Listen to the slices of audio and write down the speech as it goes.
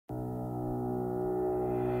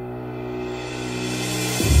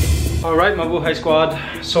Alright, Mabuhay Squad.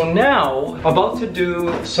 So now, about to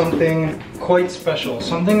do something quite special.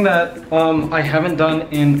 Something that I haven't done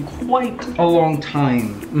in quite a long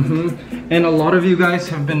time. And a lot of you guys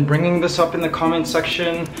have been bringing this up in the comment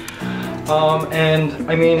section. And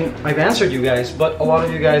I mean, I've answered you guys, but a lot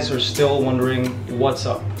of you guys are still wondering what's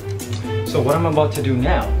up. So what I'm about to do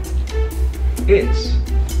now is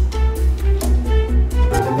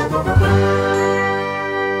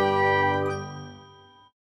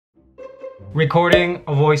recording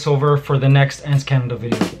a voiceover for the next AntsCanada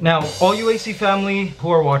video. Now, all you AC family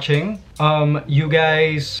who are watching, you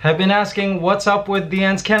guys have been asking what's up with the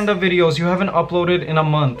AntsCanada videos. You haven't uploaded in a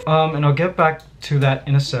month. And I'll get back to that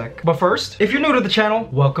in a sec. But first, if you're new to the channel,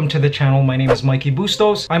 welcome to the channel. My name is Mikey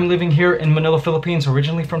Bustos. I'm living here in Manila, Philippines,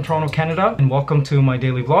 originally from Toronto, Canada, and welcome to my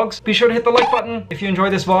daily vlogs. Be sure to hit the like button if you enjoy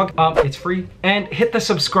this vlog. It's free. And hit the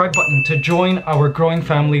subscribe button to join our growing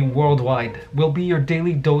family worldwide. We'll be your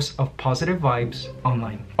daily dose of positive vibes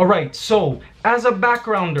online. Alright, so as a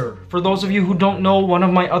backgrounder, for those of you who don't know, one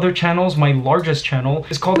of my other channels, my largest channel,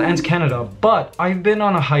 is called AntsCanada, but I've been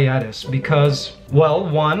on a hiatus because, well,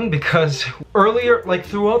 because earlier, like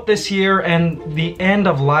throughout this year and the end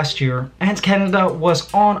of last year, AntsCanada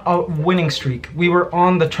was on a winning streak. We were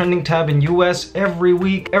on the trending tab in US every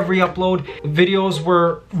week, every upload. Videos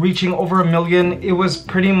were reaching over 1 million. It was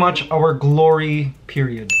pretty much our glory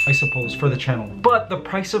period, I suppose, for the channel. But the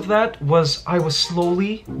price of that was I was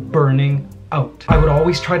slowly burning out. I would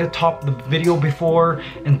always try to top the video before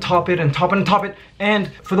and top it and top it and top it.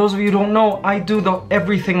 And for those of you who don't know, I do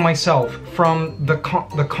everything myself, from the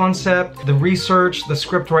concept, the research, the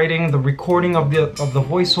script writing, the recording of the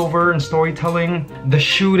voiceover and storytelling, the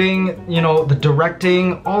shooting, you know, the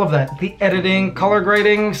directing, all of that, the editing, color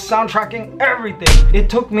grading, soundtracking, everything. It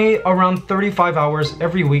took me around 35 hours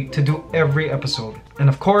every week to do every episode. And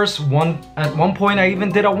of course, at one point I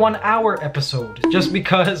even did a 1-hour episode just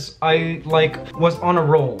because I was on a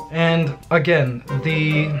roll. And again,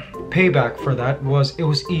 the payback for that was it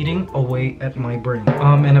was eating away at my brain.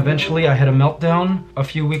 And eventually I had a meltdown a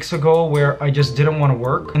few weeks ago where I just didn't want to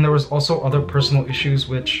work. And there was also other personal issues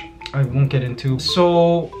which I won't get into.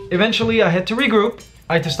 So eventually I had to regroup.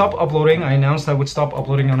 I had to stop uploading. I announced I would stop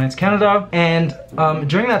uploading on AntsCanada, and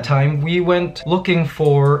during that time we went looking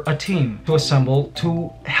for a team to assemble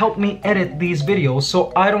to help me edit these videos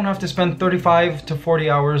so I don't have to spend 35 to 40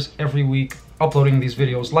 hours every week uploading these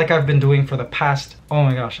videos like I've been doing for the past, oh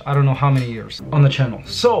my gosh, I don't know how many years on the channel.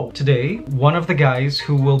 So today, one of the guys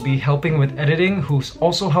who will be helping with editing, who's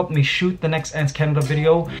also helped me shoot the next AntsCanada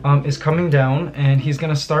video, is coming down and he's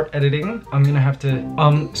gonna start editing. I'm gonna have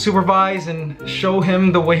to supervise and show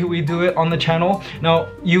him the way we do it on the channel. Now,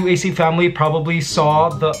 you AC family probably saw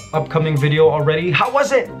the upcoming video already. How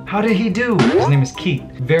was it? How did he do? His name is Keith.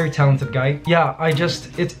 Very talented guy. Yeah,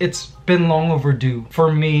 it's been long overdue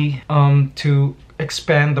for me to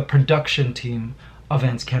expand the production team of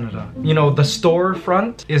AntsCanada. You know, the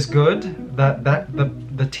storefront is good.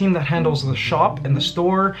 The team that handles the shop and the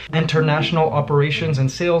store, international operations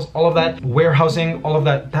and sales, all of that, warehousing, all of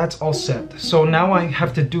that, that's all set. So now I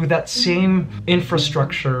have to do that same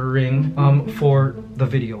infrastructuring for the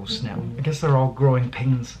videos now. I guess they're all growing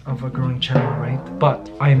pains of a growing channel, right? But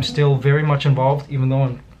I am still very much involved, even though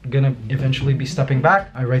I'm gonna eventually be stepping back.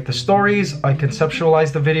 I write the stories, I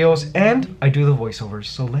conceptualize the videos, and I do the voiceovers.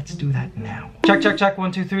 So let's do that now. Check, check, check,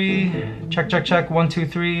 1, 2, 3. Check, check, check, 1, 2,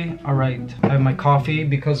 3. All right, I have my coffee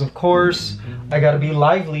because of course I gotta be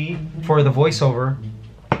lively for the voiceover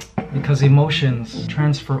because emotions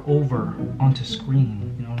transfer over onto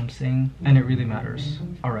screen. You know what I'm saying? And it really matters.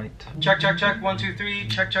 All right. Check, check, check, 1, 2, 3.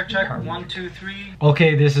 Check, check, check, 1, 2, 3.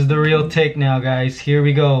 Okay, this is the real take now, guys. Here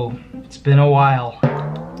we go. It's been a while.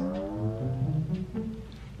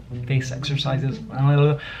 Face exercises.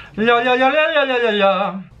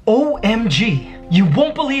 OMG! You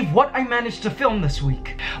won't believe what I managed to film this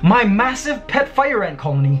week. My massive pet fire ant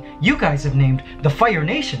colony, you guys have named the Fire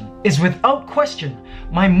Nation, is without question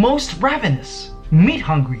my most ravenous,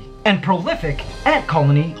 meat-hungry, and prolific ant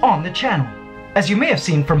colony on the channel. As you may have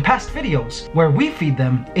seen from past videos, where we feed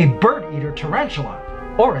them a bird-eater tarantula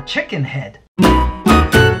or a chicken head.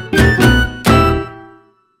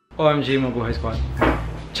 OMG, Mabuhay Squad.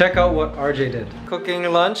 Check out what RJ did. Cooking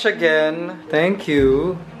lunch again. Thank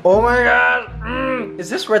you. Oh my god! Is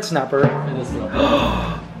this red snapper? It is.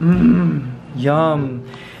 Yum.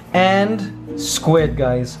 And squid,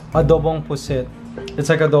 guys. Adobong pusit. It's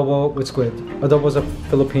like adobo with squid. Adobo is a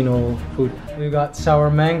Filipino food. We got sour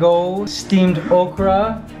mango, steamed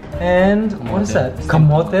okra, and what is that?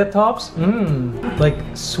 Kamote tops? Like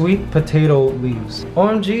sweet potato leaves.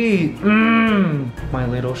 OMG! My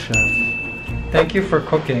little chef. Thank you for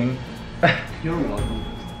cooking. You're welcome.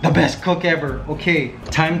 The best cook ever. Okay,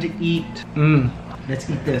 time to eat. Let's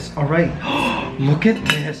eat this. All right. Look at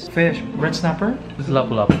this fish. Red snapper? It's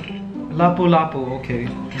lapu-lapu. Lapu-lapu. Okay.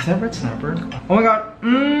 Is that red snapper? Oh my god.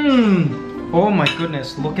 Oh my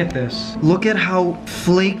goodness. Look at this. Look at how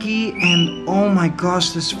flaky and oh my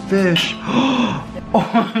gosh, this fish.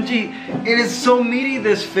 OMG. It is so meaty,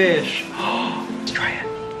 this fish. Let's try it.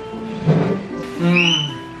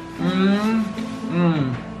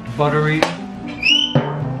 Buttery.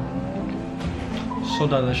 So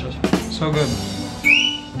delicious. So good.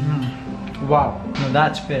 Wow. Now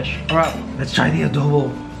that's fish. Alright, let's try the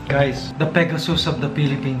adobo. Guys, the Pegasus of the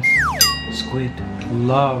Philippines. Squid.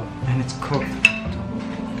 Love. And it's cooked.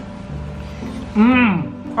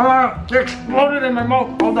 It exploded in my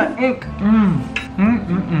mouth. All that ink.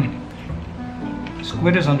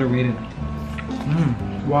 Squid is underrated.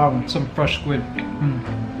 Wow, some fresh squid.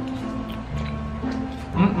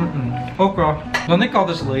 Okra. Don't they call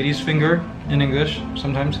this lady's finger in English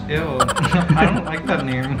sometimes? Ew. I don't like that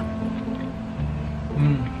name.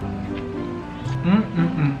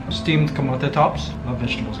 Steamed kamote tops. Love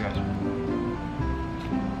vegetables, guys.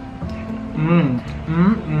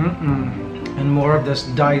 And more of this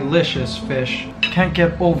delicious fish. Can't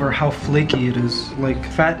get over how flaky it is. Like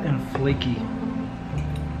fat and flaky.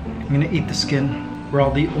 I'm gonna eat the skin where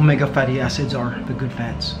all the omega fatty acids are, the good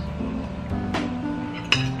fats.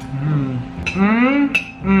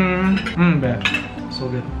 So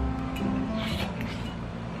good.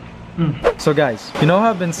 So guys, you know how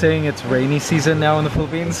I've been saying it's rainy season now in the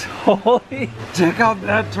Philippines? Holy, check out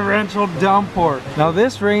that torrential downpour. Now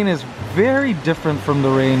this rain is very different from the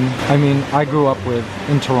rain I grew up with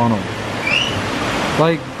in Toronto.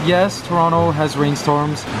 Like, yes, Toronto has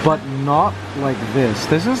rainstorms, but not like this.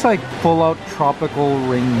 This is like full out tropical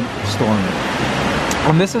rainstorm.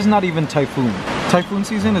 And this is not even typhoon. Typhoon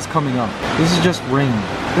season is coming up. This is just rain.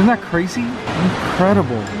 Isn't that crazy?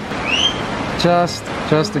 Incredible. Just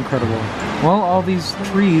incredible. Well, all these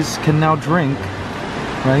trees can now drink,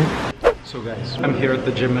 right? So guys, I'm here at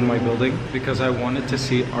the gym in my building because I wanted to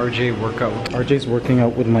see RJ work out. RJ's working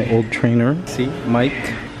out with my old trainer. See,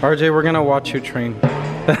 Mike. RJ, we're gonna watch you train.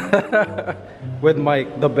 With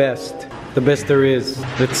Mike, the best there is.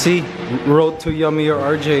 Let's see, road to yummy or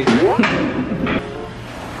RJ.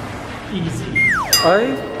 Easy.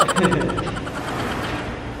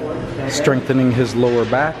 Strengthening his lower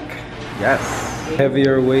back. Yes.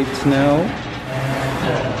 Heavier weights now.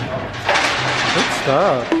 Good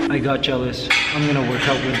stuff. I got jealous. I'm gonna work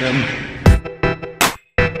out with them.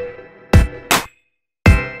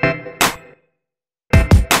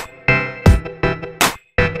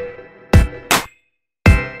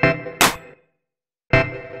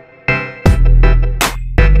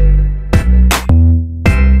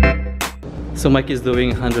 So Mike is doing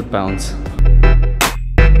 100 pounds.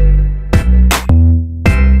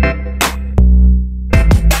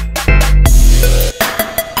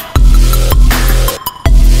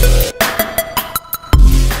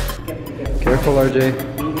 Careful, RJ.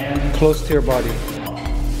 Close to your body.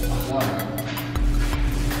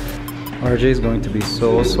 RJ is going to be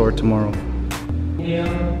so sore tomorrow.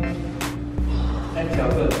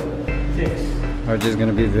 RJ is going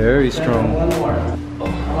to be very strong.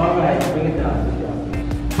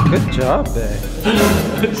 Good job, babe.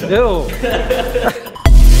 Ew.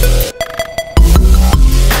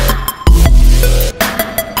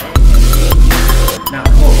 Now,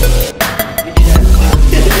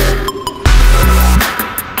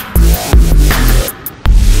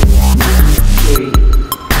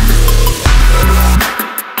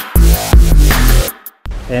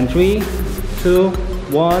 And 3, 2,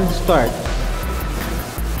 1, start.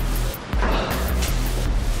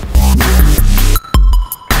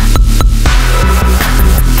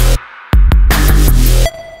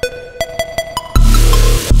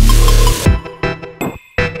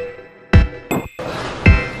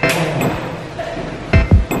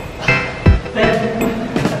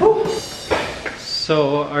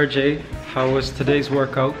 so RJ, how was today's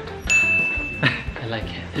workout? I like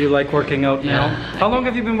it. You like working out now? Yeah. How long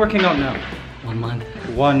have you been working out now? 1 month.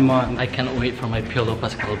 1 month. I can't wait for my Piolo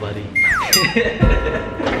Pascal body.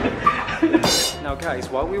 Now guys,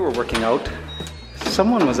 while we were working out,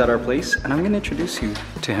 someone was at our place and I'm gonna introduce you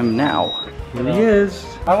to him now. Here he is.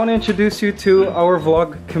 I want to introduce you to our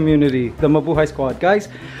vlog community, the Mabuhay Squad. Guys,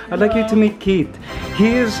 I'd like you to meet Keith. He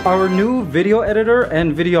is our new video editor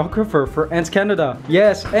and videographer for AntsCanada.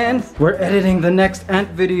 Yes, and we're editing the next ant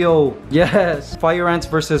video. Yes, fire ants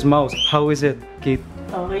versus mouse. How is it, Keith?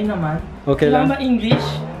 Okay naman. Okay lang? English?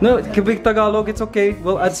 No, it could be Tagalog, it's okay.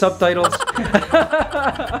 We'll add subtitles.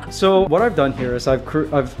 So what I've done here is I've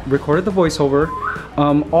recorded the voiceover.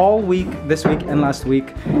 All week, this week and last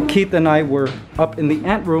week, Keith and I were up in the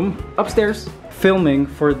ant room upstairs filming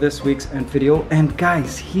for this week's ant video. And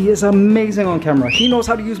guys, he is amazing on camera. He knows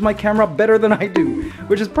how to use my camera better than I do,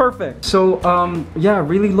 which is perfect. So yeah,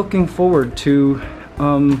 really looking forward to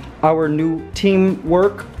our new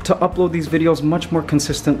teamwork to upload these videos much more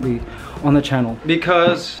consistently on the channel.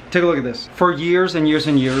 Because take a look at this. For years and years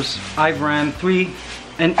and years, I've ran 3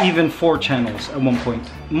 and even 4 channels at one point.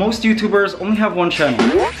 Most YouTubers only have one channel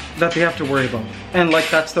that they have to worry about, and like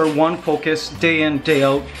that's their one focus day in, day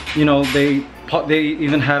out. You know, they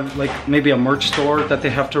even have like maybe a merch store that they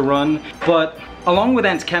have to run. But along with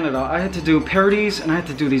AntsCanada, I had to do parodies and I had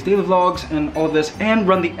to do these daily vlogs and all of this and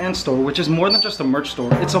run the Ant store, which is more than just a merch store.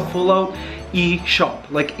 It's a full-out e-shop,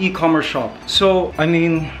 like e-commerce shop. So, I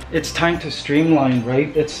mean, it's time to streamline,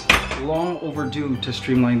 right? It's long overdue to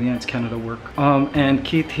streamline the AntsCanada work. And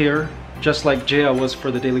Keith here, just like Jaya was for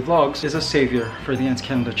the daily vlogs, is a savior for the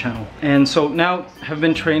AntsCanada channel. And so now have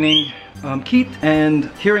been training Keith and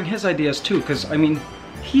hearing his ideas too, because I mean,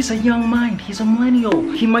 he's a young mind, he's a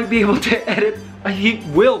millennial. He might be able to edit, he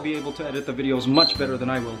will be able to edit the videos much better than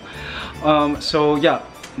I will. So yeah,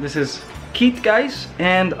 this is Keith, guys,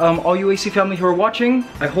 and all you AC family who are watching,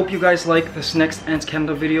 I hope you guys like this next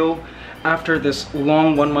AntsCanada video after this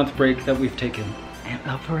long 1-month break that we've taken. And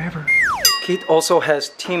up forever. Keith also has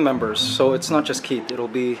team members, so it's not just Keith, it'll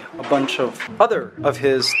be a bunch of other of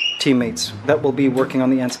his teammates that will be working on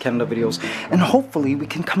the AntsCanada videos. And hopefully we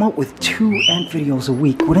can come out with 2 ant videos a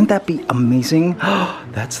week. Wouldn't that be amazing?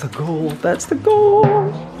 That's the goal, that's the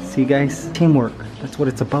goal. See guys, teamwork, that's what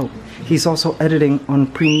it's about. He's also editing on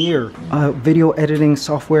Premiere, video editing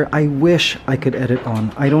software I wish I could edit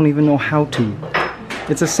on. I don't even know how to.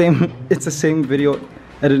 It's the same video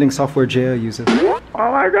editing software Jaya uses. Oh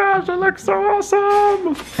my gosh, it looks so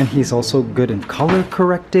awesome! And he's also good in color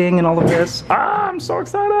correcting and all of this. Ah, I'm so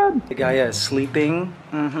excited! The guy is sleeping,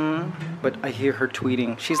 but I hear her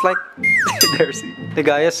tweeting. She's like, there's the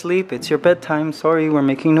guy asleep, it's your bedtime, sorry, we're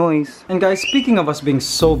making noise. And guys, speaking of us being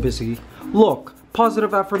so busy, look,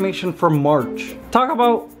 positive affirmation for March. Talk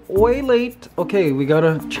about way late. Okay, we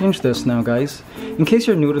gotta change this now, guys. In case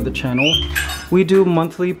you're new to the channel, we do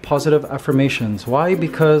monthly positive affirmations. Why?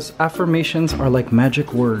 Because affirmations are like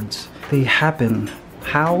magic words. They happen.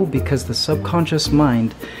 How? Because the subconscious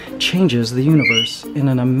mind changes the universe in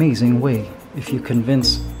an amazing way if you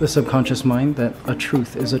convince the subconscious mind that a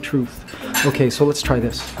truth is a truth. Okay, so let's try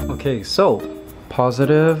this. Okay, so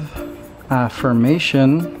positive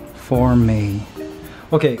affirmation for May.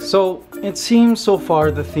 Okay, so it seems so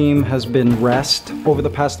far the theme has been rest over the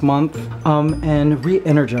past month and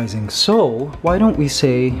re-energizing. So why don't we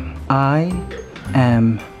say, I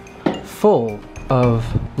am full of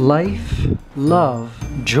life, love,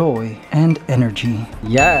 joy, and energy.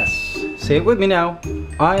 Yes, say it with me now.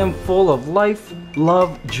 I am full of life,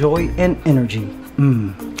 love, joy, and energy.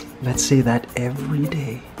 Let's say that every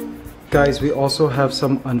day. Guys, we also have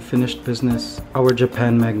some unfinished business, our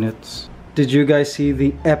Japan magnets. Did you guys see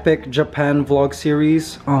the epic Japan vlog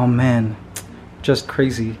series? Oh man, just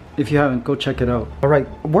crazy. If you haven't, go check it out. All right,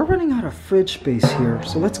 we're running out of fridge space here,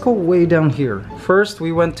 so let's go way down here. First,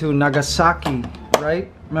 we went to Nagasaki, right?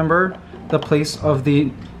 Remember the place of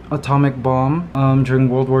the atomic bomb during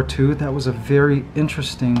World War II? That was a very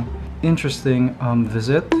interesting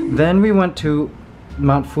visit. Then we went to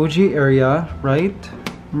Mount Fuji area, right?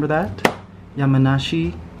 Remember that?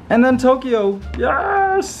 Yamanashi. And then Tokyo.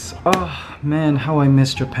 Yes! Oh man, how I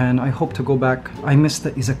miss Japan. I hope to go back. I miss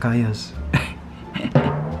the izakayas.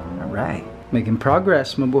 Alright. Making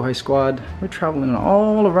progress, Mabuhay Squad. We're traveling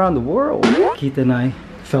all around the world. Keith and I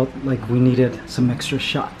felt like we needed some extra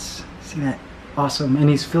shots. See that? Awesome. And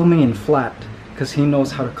he's filming in flat because he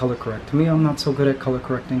knows how to color correct. Me, I'm not so good at color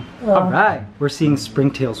correcting. Alright. We're seeing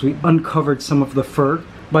springtails. We uncovered some of the fur.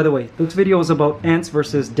 By the way, this video is about ants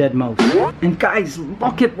versus dead mouse. And guys,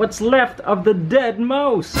 look at what's left of the dead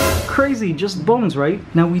mouse. Crazy, just bones, right?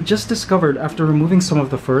 Now we just discovered after removing some of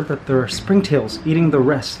the fur that there are springtails eating the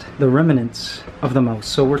rest, the remnants of the mouse.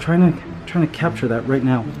 So we're trying to capture that right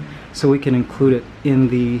now so we can include it in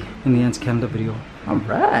the AntsCanada video.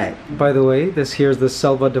 Alright. By the way, this here is the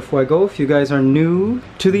Selva de Fuego. If you guys are new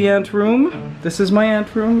to the ant room, this is my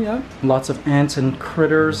ant room, yeah. Lots of ants and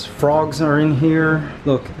critters. Frogs are in here.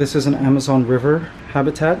 Look, this is an Amazon River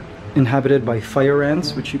habitat inhabited by fire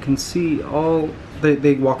ants, which you can see all...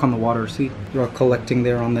 They walk on the water, see? They're all collecting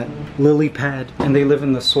there on that lily pad. And they live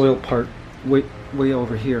in the soil part way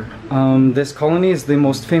over here. This colony is the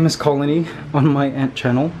most famous colony on my ant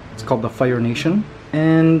channel. It's called the Fire Nation.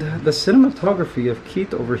 And the cinematography of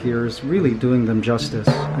Keith over here is really doing them justice.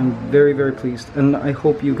 I'm very, very pleased. And I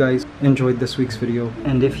hope you guys enjoyed this week's video.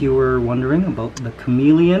 And if you were wondering about the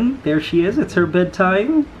chameleon, there she is. It's her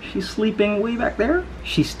bedtime. She's sleeping way back there.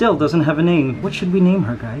 She still doesn't have a name. What should we name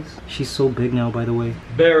her, guys? She's so big now, by the way.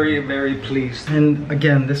 Very, very pleased. And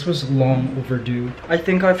again, this was long overdue. I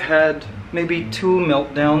think I've had maybe 2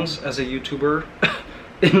 meltdowns as a YouTuber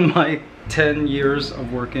in my 10 years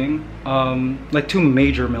of working. Like 2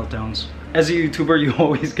 major meltdowns. As a YouTuber, you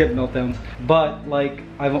always get meltdowns, but like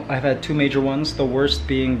I've had 2 major ones, the worst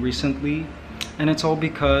being recently, and it's all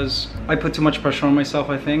because I put too much pressure on myself,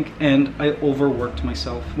 I think, and I overworked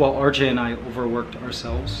myself. Well, RJ and I overworked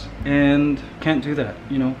ourselves, and can't do that,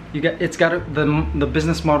 you know. The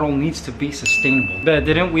business model needs to be sustainable. But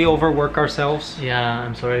didn't we overwork ourselves? Yeah,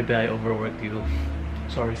 I'm sorry that I overworked you.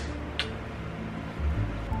 Sorry.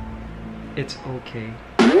 It's okay.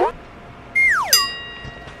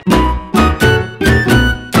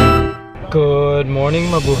 Good morning,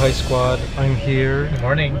 Mabuhay Squad. I'm here. Good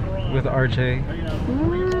morning. With RJ.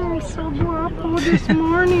 So guapo this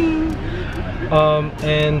morning.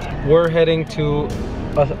 And we're heading to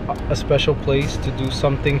a special place to do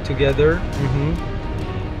something together.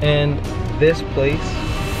 And this place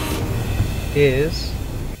is